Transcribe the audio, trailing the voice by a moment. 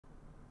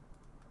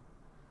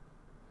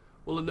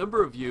Well, a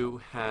number of you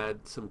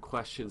had some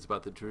questions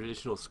about the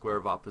traditional square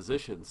of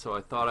opposition, so I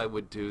thought I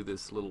would do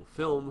this little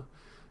film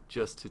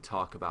just to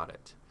talk about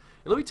it.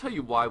 And let me tell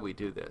you why we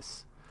do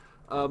this.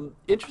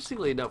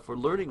 Interestingly enough, we're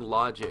learning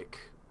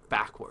logic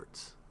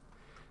backwards,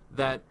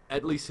 that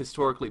at least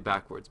historically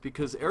backwards,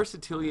 because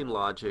Aristotelian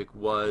logic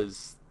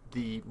was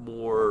the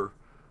more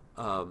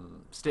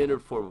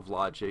standard form of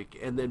logic,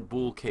 and then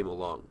Boole came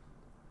along.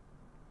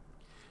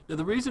 Now,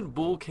 the reason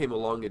Boole came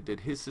along and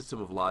did his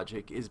system of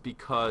logic is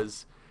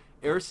because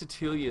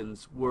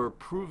Aristotelians were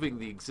proving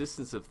the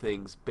existence of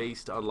things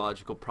based on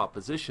logical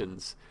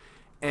propositions,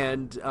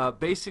 and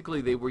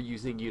basically they were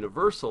using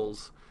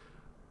universals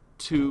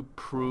to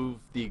prove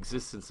the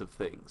existence of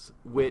things,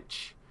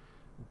 which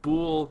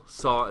Boole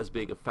saw as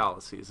being a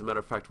fallacy. As a matter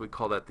of fact, we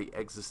call that the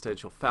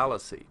existential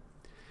fallacy.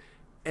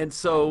 And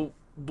so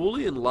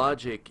Boolean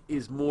logic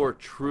is more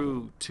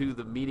true to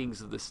the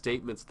meanings of the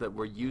statements that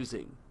we're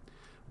using.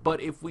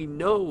 But if we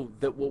know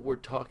that what we're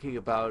talking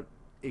about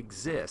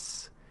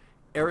exists,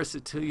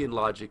 Aristotelian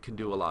logic can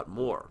do a lot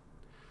more.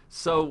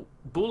 So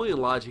Boolean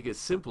logic is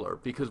simpler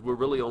because we're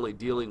really only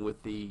dealing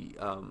with the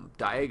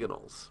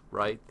diagonals,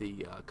 right?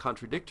 The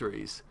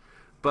contradictories.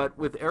 But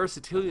with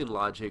Aristotelian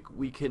logic,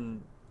 we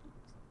can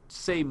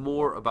say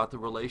more about the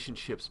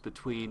relationships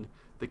between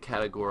the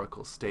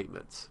categorical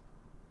statements.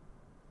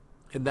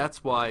 And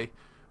that's why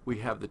we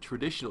have the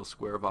traditional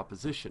square of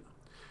opposition.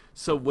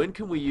 So when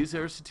can we use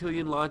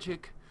Aristotelian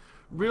logic?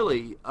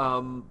 Really,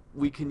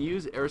 we can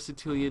use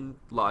Aristotelian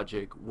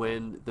logic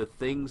when the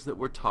things that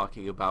we're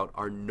talking about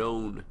are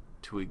known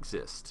to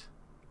exist.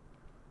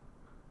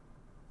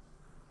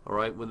 All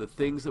right, when the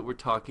things that we're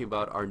talking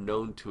about are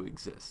known to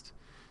exist.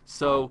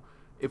 So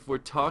if we're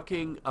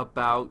talking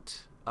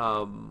about,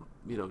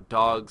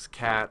 dogs,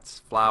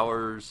 cats,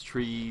 flowers,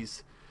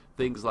 trees,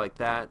 things like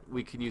that,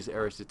 we can use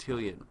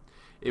Aristotelian.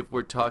 If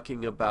we're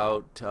talking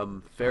about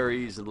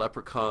fairies and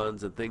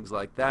leprechauns and things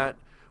like that,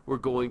 we're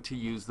going to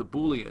use the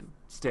Boolean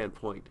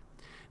standpoint.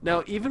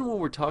 Now, even when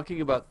we're talking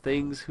about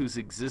things whose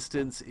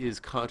existence is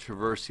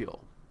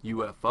controversial,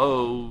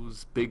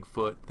 UFOs,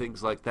 Bigfoot,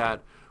 things like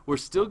that, we're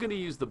still going to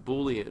use the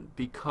Boolean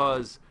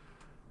because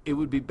it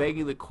would be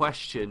begging the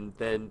question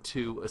then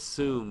to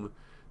assume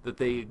that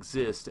they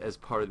exist as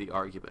part of the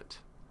argument.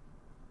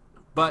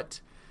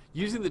 But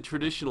using the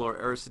traditional or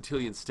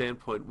Aristotelian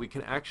standpoint, we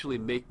can actually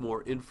make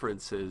more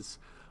inferences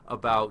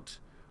about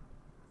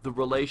the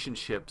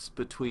relationships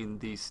between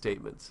these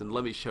statements. And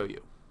let me show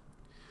you.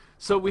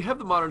 So we have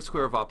the modern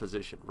square of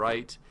opposition,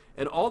 right?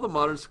 And all the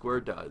modern square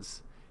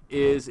does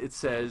is it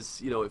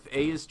says, if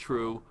A is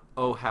true,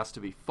 O has to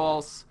be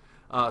false.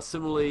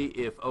 Similarly,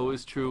 if O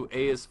is true,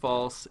 A is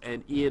false,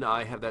 and E and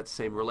I have that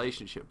same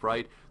relationship,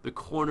 right? The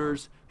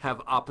corners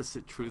have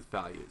opposite truth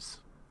values.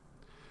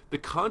 The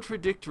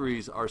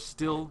contradictories are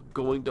still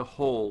going to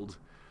hold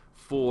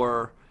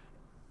for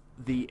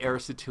the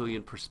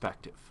Aristotelian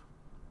perspective.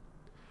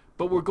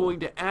 But we're going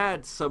to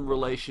add some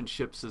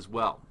relationships as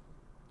well,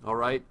 all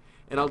right?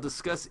 And I'll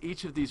discuss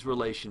each of these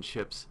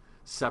relationships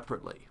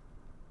separately.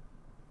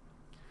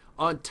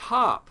 On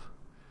top,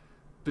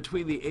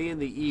 between the A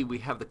and the E, we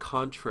have the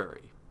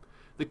contrary.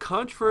 The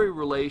contrary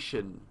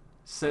relation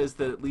says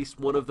that at least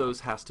one of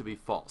those has to be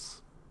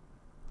false.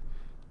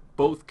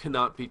 Both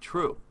cannot be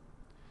true.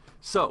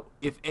 So,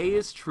 if A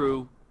is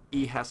true,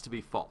 E has to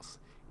be false.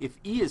 If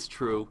E is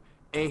true,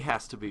 A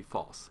has to be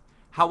false.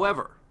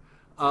 However,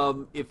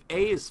 if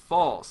A is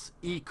false,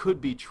 E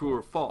could be true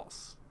or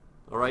false.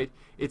 All right?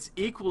 It's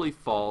equally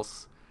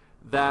false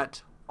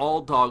that all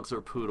dogs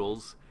are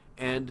poodles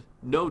and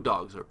no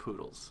dogs are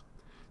poodles.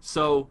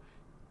 So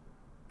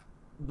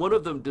one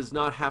of them does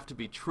not have to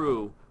be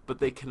true, but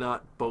they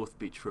cannot both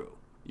be true.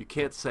 You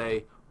can't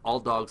say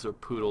all dogs are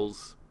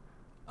poodles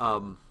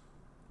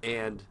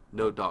and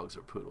no dogs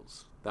are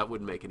poodles. That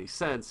wouldn't make any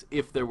sense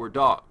if there were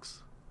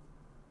dogs.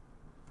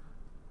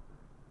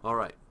 All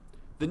right.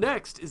 The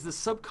next is the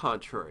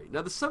subcontrary.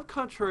 Now, the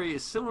subcontrary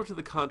is similar to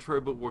the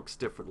contrary but works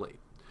differently.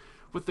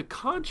 With the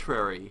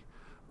contrary,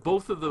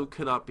 both of them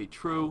cannot be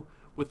true.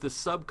 With the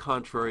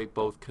subcontrary,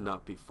 both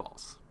cannot be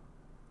false.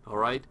 All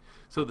right?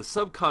 So the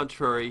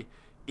subcontrary,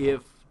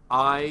 if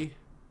I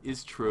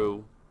is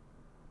true,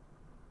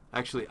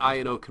 actually I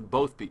and O can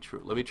both be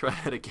true. Let me try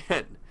that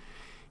again.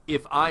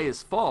 If I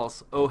is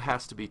false, O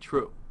has to be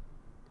true.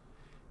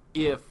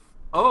 If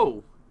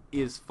O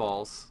is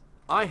false,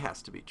 I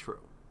has to be true.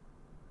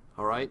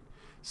 All right?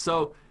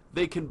 So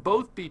they can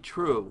both be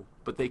true,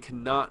 but they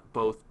cannot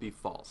both be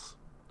false.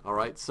 All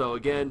right? So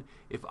again,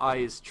 if I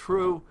is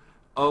true,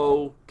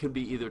 O can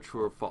be either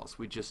true or false.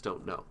 We just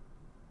don't know.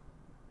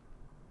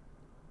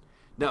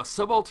 Now,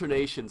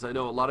 subalternations, I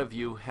know a lot of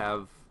you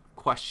have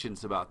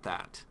questions about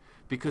that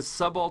because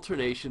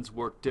subalternations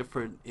work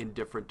different in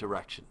different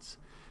directions.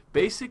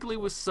 Basically,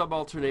 with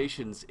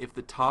subalternations, if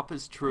the top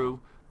is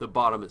true, the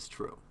bottom is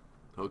true.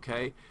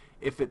 Okay?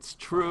 If it's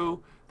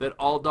true that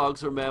all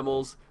dogs are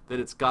mammals, then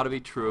it's got to be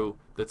true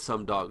that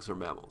some dogs are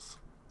mammals.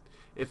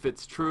 If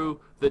it's true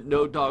that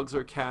no dogs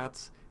are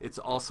cats, it's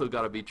also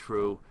got to be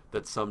true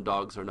that some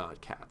dogs are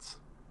not cats.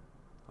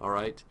 All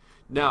right.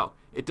 Now,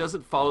 it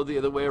doesn't follow the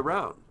other way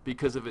around,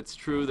 because if it's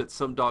true that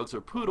some dogs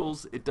are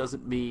poodles, it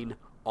doesn't mean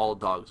all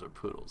dogs are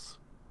poodles.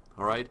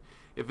 All right.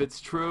 If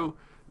it's true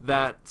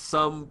that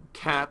some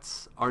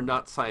cats are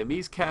not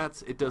Siamese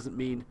cats, it doesn't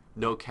mean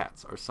no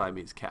cats are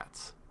Siamese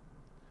cats.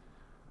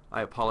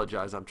 I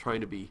apologize. I'm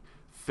trying to be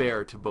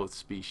fair to both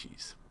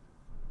species.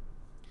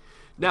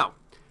 Now,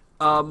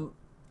 on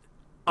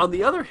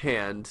the other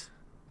hand,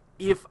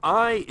 if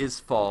I is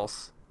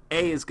false,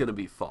 A is going to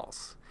be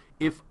false.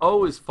 If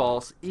O is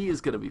false, E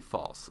is going to be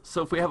false.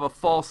 So if we have a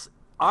false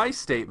I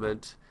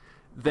statement,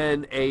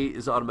 then A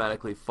is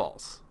automatically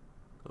false.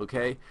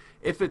 Okay?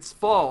 If it's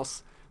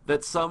false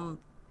that some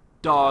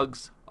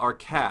dogs are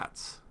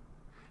cats,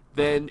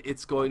 then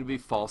it's going to be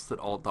false that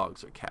all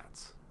dogs are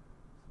cats.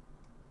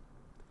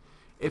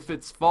 If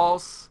it's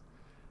false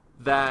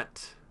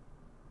that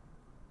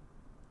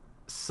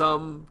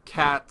some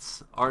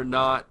cats are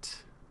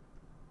not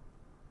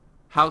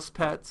house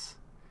pets,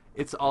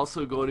 it's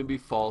also going to be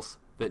false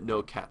that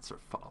no cats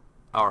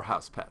are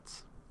house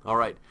pets. All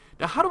right.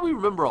 Now, how do we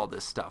remember all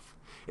this stuff?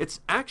 It's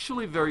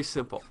actually very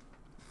simple.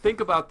 Think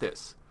about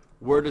this.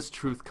 Where does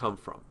truth come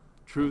from?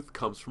 Truth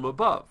comes from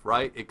above,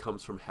 right? It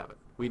comes from heaven.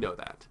 We know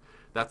that.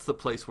 That's the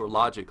place where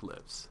logic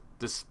lives,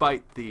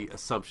 despite the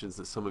assumptions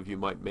that some of you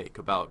might make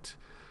about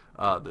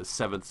the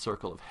seventh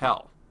circle of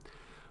hell.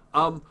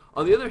 On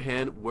the other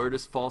hand, where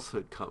does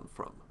falsehood come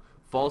from?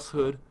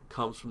 Falsehood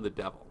comes from the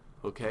devil.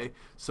 Okay?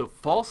 So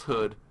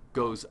falsehood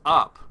goes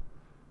up,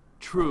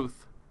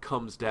 truth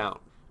comes down.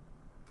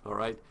 All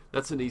right?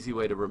 That's an easy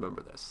way to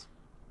remember this.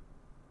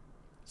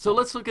 So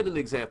let's look at an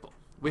example.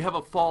 We have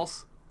a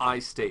false I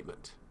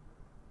statement,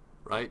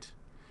 right?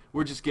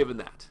 We're just given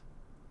that.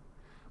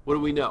 What do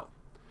we know?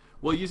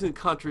 Well, using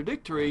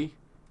contradictory,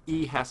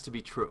 E has to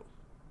be true.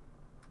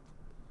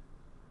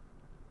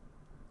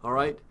 All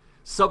right?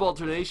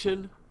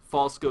 Subalternation,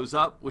 false goes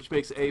up, which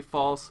makes A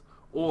false.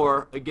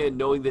 Or, again,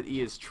 knowing that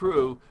E is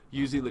true,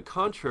 using the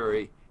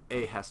contrary,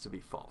 A has to be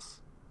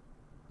false.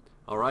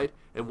 All right?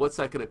 And what's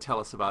that going to tell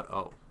us about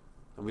O?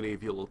 I'm going to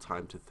give you a little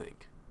time to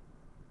think.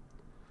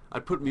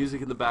 I'd put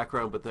music in the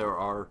background, but there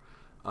are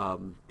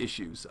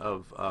issues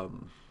of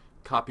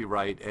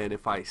copyright, and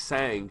if I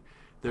sang,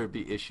 there would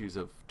be issues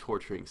of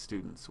torturing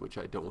students, which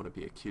I don't want to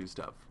be accused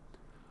of.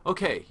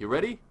 Okay, you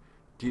ready?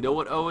 Do you know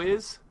what O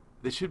is?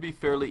 This should be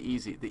fairly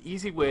easy. The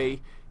easy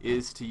way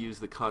is to use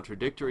the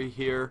contradictory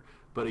here,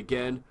 but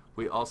again,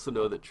 we also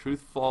know that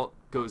truth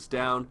goes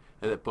down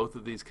and that both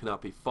of these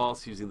cannot be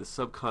false using the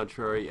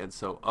subcontrary, and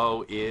so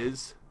O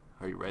is,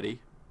 are you ready?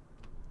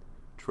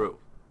 True.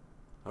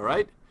 All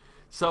right?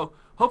 So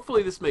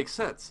hopefully this makes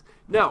sense.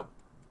 Now,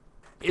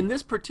 in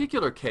this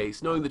particular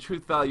case, knowing the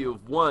truth value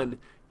of one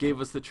gave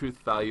us the truth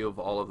value of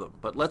all of them.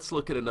 But let's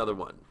look at another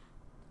one.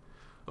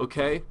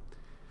 Okay?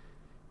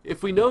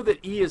 If we know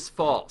that E is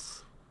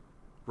false,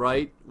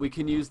 right, we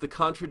can use the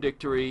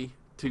contradictory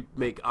to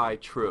make I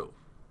true.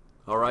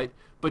 All right?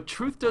 But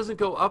truth doesn't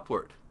go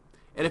upward.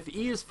 And if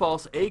E is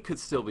false, A could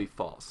still be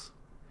false.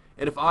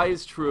 And if I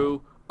is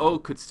true, O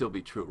could still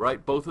be true,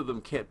 right? Both of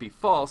them can't be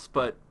false,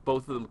 but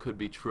both of them could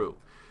be true.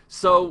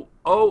 So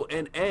O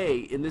and A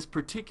in this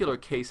particular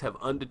case have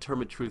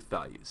undetermined truth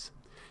values.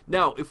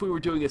 Now, if we were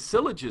doing a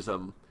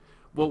syllogism,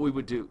 what we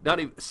would do,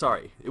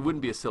 it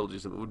wouldn't be a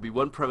syllogism. It would be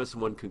one premise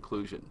and one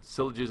conclusion.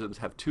 Syllogisms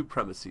have two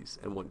premises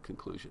and one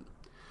conclusion.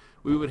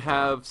 We would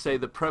have, say,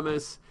 the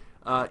premise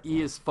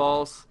E is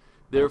false,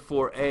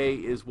 therefore A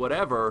is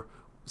whatever.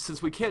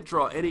 Since we can't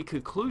draw any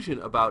conclusion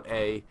about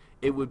A,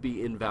 it would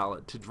be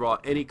invalid to draw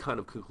any kind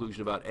of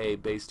conclusion about A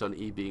based on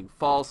E being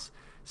false.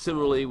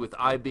 Similarly, with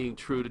I being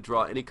true, to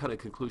draw any kind of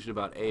conclusion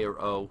about A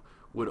or O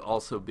would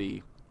also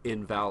be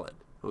invalid.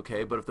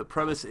 Okay, but if the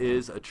premise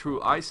is a true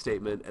I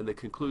statement and the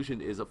conclusion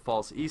is a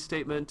false E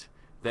statement,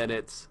 then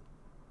it's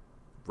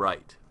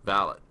right,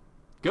 valid.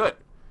 Good.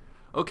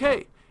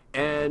 Okay,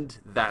 and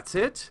that's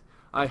it.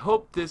 I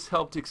hope this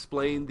helped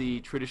explain the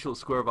traditional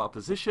square of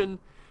opposition,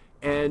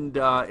 and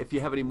if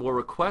you have any more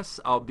requests,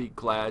 I'll be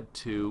glad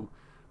to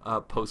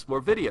post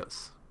more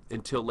videos.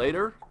 Until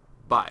later,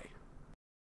 bye.